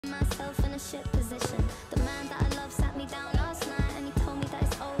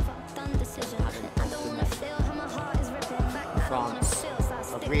France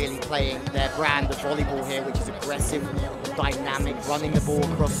are really playing their brand of volleyball here, which is aggressive, dynamic, running the ball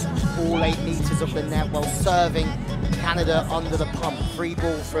across all 8 meters of the net while serving Canada under the pump. Free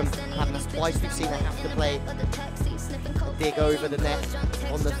ball from, that's twice we've seen her have to play a dig over the net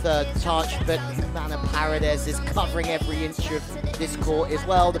on the 3rd touch, but Humana Paredes is covering every inch of this court as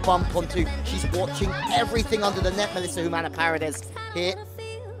well. The bump onto, she's watching everything under the net, Melissa Humana Paredes here.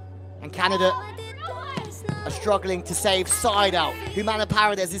 And Canada are struggling to save side out. Humana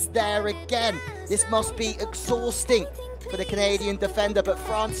Paredes is there again. This must be exhausting for the Canadian defender, but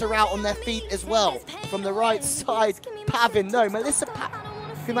France are out on their feet as well. From the right side, Pavin, no,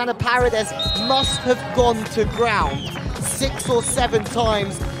 Humana Paredes must have gone to ground 6 or 7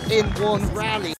 times in one rally.